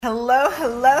Hello,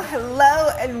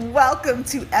 and welcome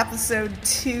to episode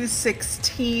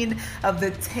 216 of the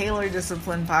Taylor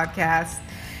Discipline Podcast.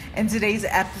 In today's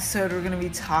episode, we're going to be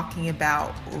talking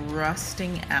about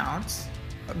rusting out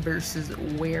versus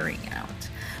wearing out.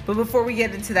 But before we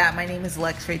get into that, my name is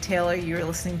Lexray Taylor. You're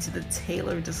listening to the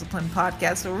Taylor Discipline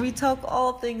Podcast, where we talk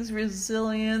all things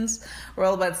resilience. We're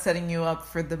all about setting you up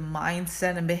for the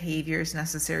mindset and behaviors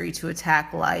necessary to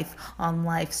attack life on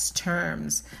life's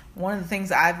terms. One of the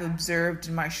things I've observed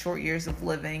in my short years of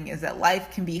living is that life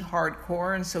can be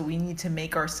hardcore, and so we need to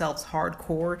make ourselves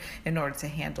hardcore in order to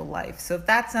handle life. So if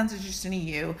that sounds interesting to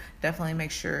you, definitely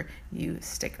make sure you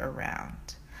stick around.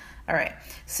 All right,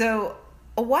 so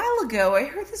a while ago, I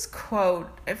heard this quote.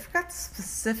 I forgot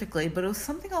specifically, but it was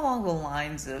something along the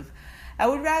lines of, I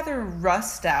would rather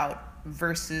rust out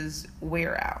versus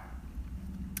wear out.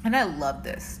 And I love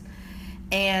this.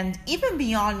 And even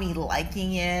beyond me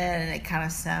liking it, and it kind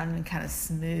of sounding kind of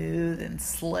smooth and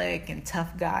slick and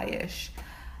tough guy-ish,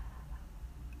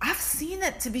 I've seen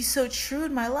it to be so true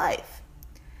in my life.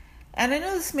 And I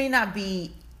know this may not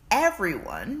be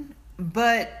everyone,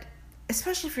 but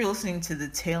especially if you're listening to the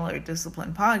Taylor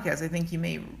Discipline Podcast, I think you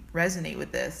may resonate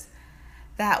with this,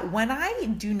 that when I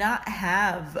do not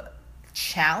have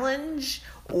challenge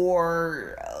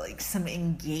or like some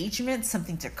engagement,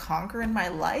 something to conquer in my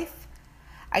life,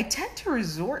 I tend to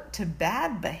resort to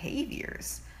bad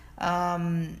behaviors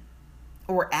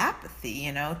or apathy,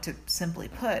 to simply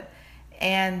put.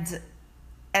 And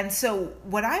so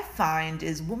what I find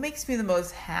is what makes me the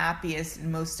most happiest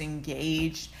and most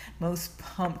engaged, most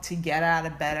pumped to get out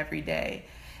of bed every day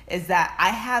is that I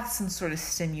have some sort of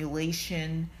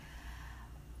stimulation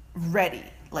ready.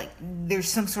 Like there's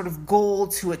some sort of goal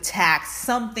to attack,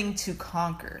 something to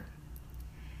conquer.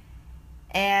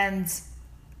 And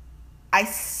I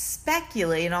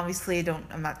speculate, and obviously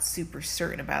I'm not super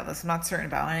certain about this. I'm not certain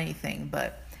about anything,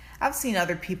 but I've seen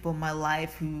other people in my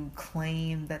life who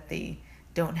claim that they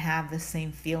don't have the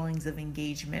same feelings of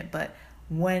engagement, but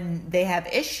when they have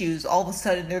issues, all of a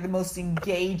sudden they're the most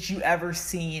engaged you ever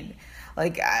seen.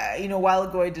 Like, a while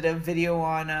ago I did a video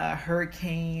on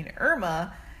Hurricane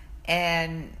Irma,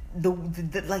 and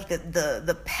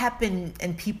the pep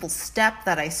in people's step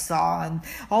that I saw, and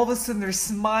all of a sudden they're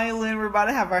smiling. We're about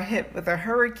to have our hit with a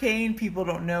hurricane. People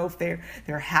don't know if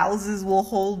their houses will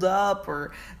hold up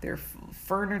or their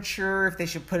furniture, if they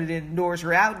should put it indoors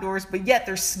or outdoors, but yet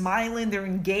they're smiling, they're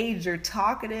engaged, they're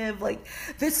talkative. Like,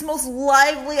 this most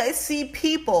lively I see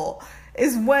people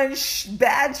is when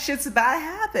bad shit's about to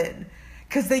happen,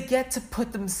 because they get to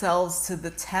put themselves to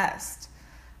the test.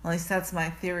 At least that's my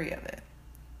theory of it.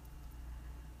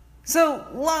 So,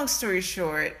 long story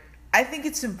short, I think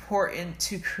it's important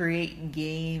to create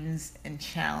games and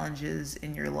challenges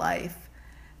in your life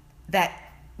that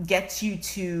gets you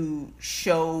to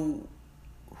show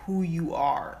who you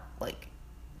are, like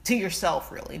to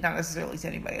yourself, really, not necessarily to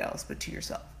anybody else, but to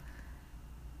yourself.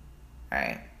 All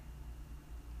right.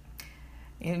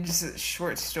 Just a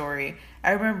short story.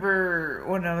 I remember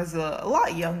when I was a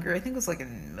lot younger, I think it was like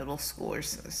in middle school or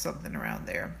something around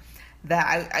there,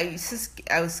 that I was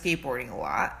skateboarding a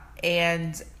lot,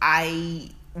 and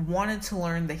I wanted to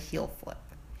learn the heel flip.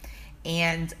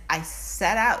 And I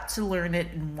set out to learn it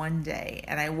in one day.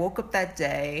 And I woke up that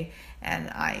day,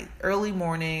 and early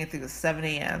morning, I think it was 7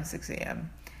 a.m., 6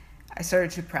 a.m., I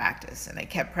started to practice. And I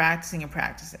kept practicing and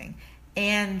practicing.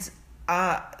 And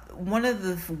one of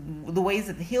the ways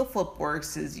that the heel flip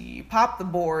works is you pop the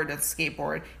board, a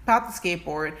skateboard,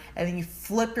 and then you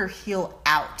flip your heel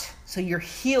out. So your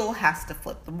heel has to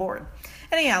flip the board.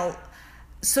 Anyhow,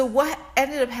 so what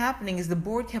ended up happening is the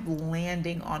board kept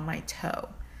landing on my toe.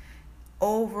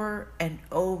 Over and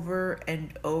over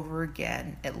and over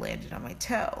again, it landed on my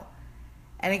toe.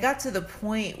 And it got to the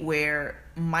point where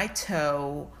my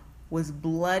toe was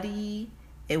bloody,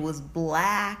 it was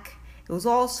black, it was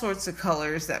all sorts of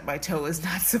colors that my toe is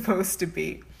not supposed to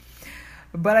be.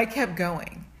 But I kept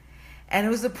going. And it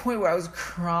was the point where I was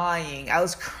crying. I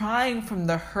was crying from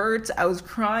the hurt. I was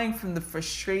crying from the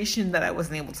frustration that I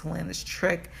wasn't able to land this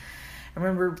trick. I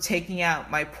remember taking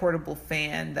out my portable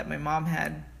fan that my mom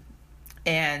had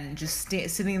and just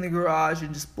sitting in the garage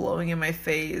and just blowing in my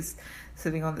face,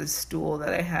 sitting on this stool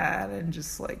that I had and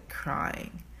just like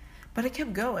crying. But I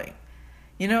kept going,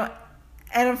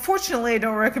 and unfortunately I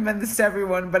don't recommend this to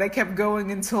everyone, but I kept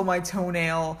going until my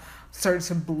toenail started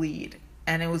to bleed,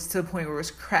 and it was to the point where it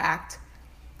was cracked,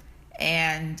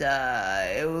 and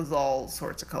it was all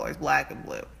sorts of colors, black and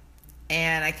blue.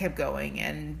 And I kept going,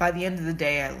 and by the end of the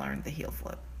day I learned the heel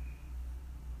flip.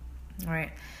 All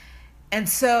right. And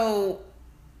so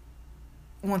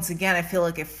once again, I feel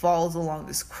like it falls along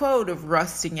this quote of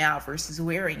rusting out versus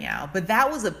wearing out. But that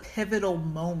was a pivotal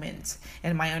moment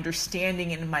in my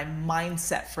understanding and in my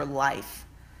mindset for life,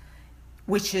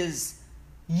 which is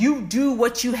you do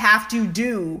what you have to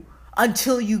do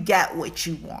until you get what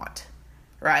you want,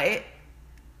 right?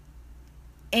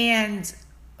 And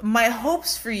my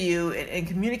hopes for you in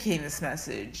communicating this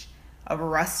message of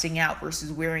rusting out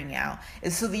versus wearing out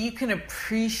is so that you can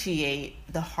appreciate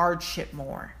the hardship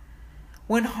more.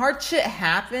 When hardship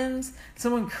happens,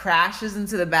 someone crashes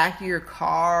into the back of your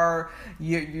car,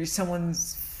 someone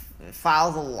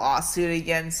files a lawsuit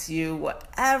against you,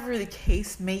 whatever the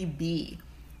case may be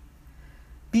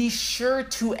sure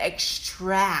to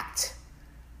extract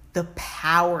the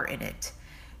power in it.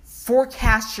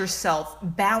 Forecast yourself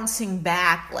bouncing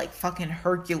back like fucking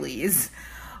Hercules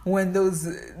when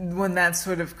that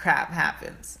sort of crap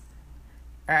happens.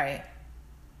 All right.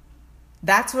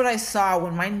 That's what I saw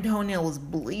when my toenail was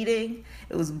bleeding.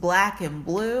 It was black and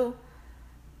blue.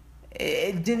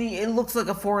 It looks like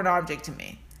a foreign object to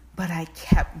me. But I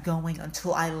kept going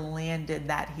until I landed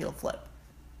that heel flip.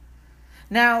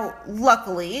 Now,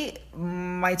 luckily,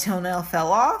 my toenail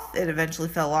fell off. It eventually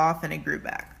fell off and it grew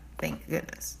back. Thank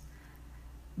goodness.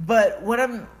 But what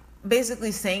I'm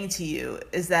basically saying to you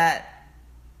is that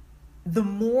the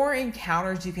more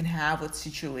encounters you can have with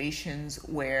situations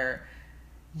where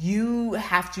you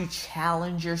have to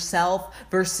challenge yourself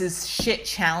versus shit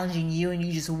challenging you and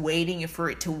you just waiting for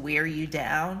it to wear you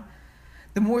down,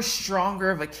 the more stronger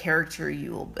of a character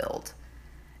you will build.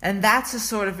 And that's a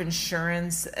sort of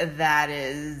insurance that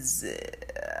is,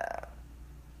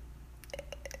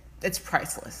 it's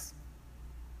priceless.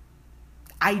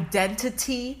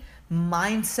 Identity,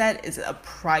 mindset is a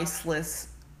priceless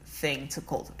thing to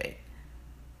cultivate.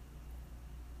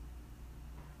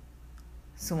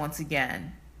 So once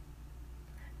again,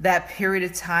 that period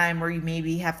of time where you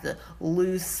maybe have to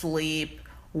lose sleep,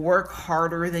 work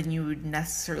harder than you would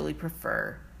necessarily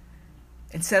prefer,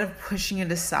 instead of pushing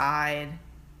it aside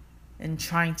and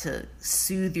trying to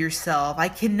soothe yourself. I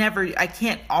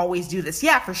can't always do this.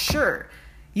 Yeah, for sure.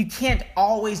 You can't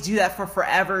always do that for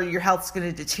forever. Your health's going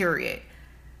to deteriorate.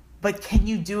 But can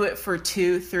you do it for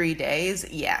 2-3 days?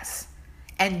 Yes.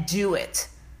 And do it.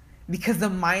 Because the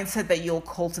mindset that you'll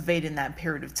cultivate in that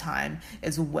period of time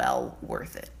is well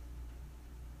worth it.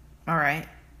 All right?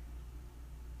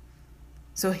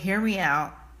 So hear me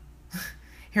out.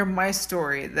 Hear my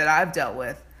story that I've dealt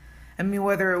with. I mean,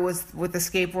 whether it was with the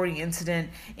skateboarding incident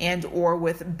and or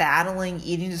with battling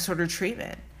eating disorder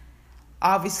treatment.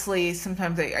 Obviously,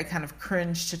 sometimes I kind of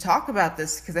cringe to talk about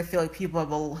this because I feel like people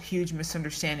have a huge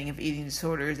misunderstanding of eating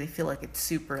disorders. They feel like it's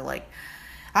super like,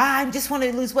 I just want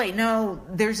to lose weight. No,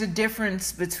 there's a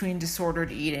difference between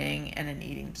disordered eating and an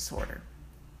eating disorder,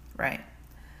 right?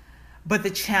 But the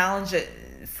challenge,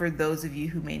 for those of you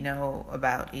who may know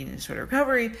about eating disorder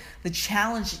recovery, the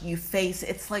challenge that you face,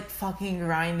 it's like fucking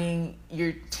grinding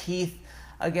your teeth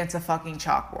against a fucking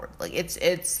chalkboard. Like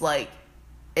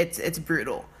it's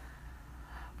brutal.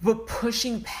 But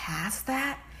pushing past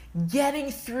that,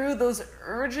 getting through those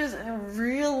urges and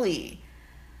really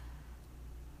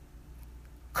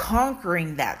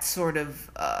conquering that sort of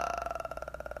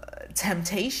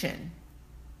temptation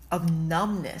of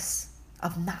numbness,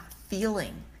 of not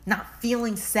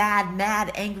feeling sad,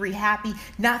 mad, angry, happy,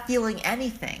 not feeling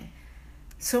anything.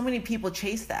 So many people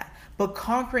chase that. But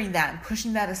conquering that and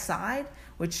pushing that aside,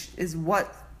 which is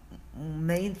what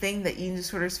main thing that eating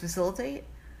disorders facilitate,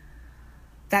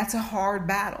 that's a hard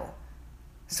battle.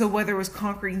 So whether it was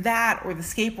conquering that or the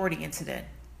skateboarding incident,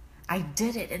 I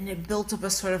did it and it built up a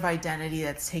sort of identity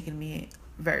that's taken me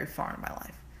very far in my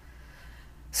life.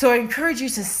 So I encourage you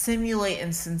to simulate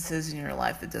instances in your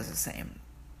life that does the same.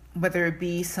 Whether it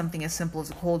be something as simple as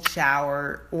a cold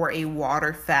shower or a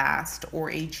water fast or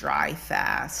a dry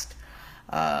fast,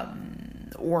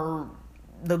 or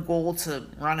the goal to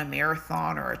run a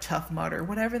marathon or a Tough Mudder,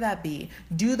 whatever that be.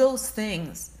 Do those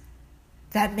things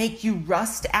that make you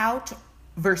rust out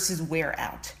versus wear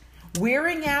out.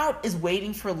 Wearing out is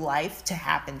waiting for life to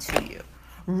happen to you.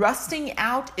 Rusting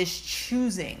out is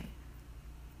choosing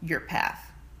your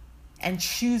path and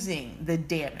choosing the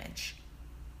damage.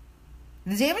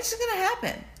 The damage is going to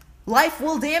happen. Life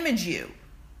will damage you.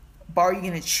 But are you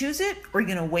going to choose it or are you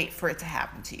going to wait for it to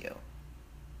happen to you?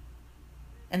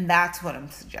 And that's what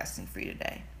I'm suggesting for you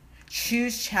today.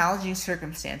 Choose challenging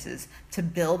circumstances to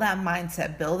build that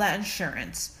mindset, build that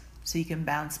insurance so you can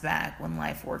bounce back when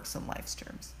life works on life's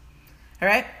terms. All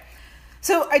right?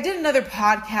 So I did another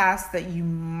podcast that you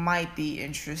might be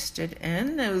interested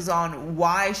in. It was on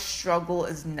why struggle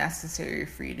is necessary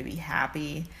for you to be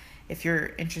happy. if you're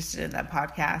interested in that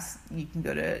podcast, you can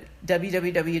go to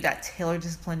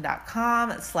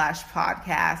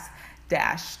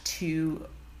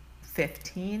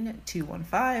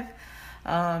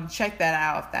www.taylordiscipline.com/podcast-215. Check that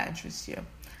out if that interests you.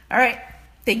 All right.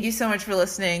 Thank you so much for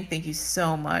listening. Thank you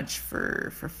so much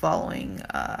for following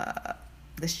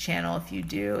this channel. If you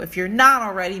do, if you're not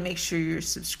already, make sure you're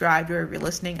subscribed wherever you're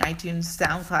listening, iTunes,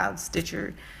 SoundCloud,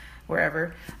 Stitcher,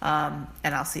 wherever. And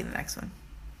I'll see you in the next one.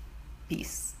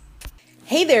 Peace.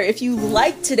 Hey there, if you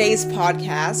liked today's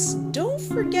podcast, don't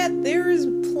forget there is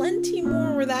plenty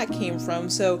more where that came from.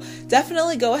 So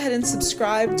definitely go ahead and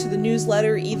subscribe to the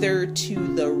newsletter, either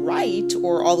to the right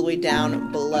or all the way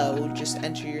down below. Just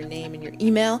enter your name and your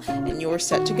email and you're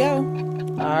set to go.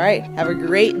 All right, have a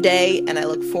great day, and I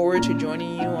look forward to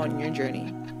joining you on your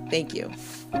journey. Thank you.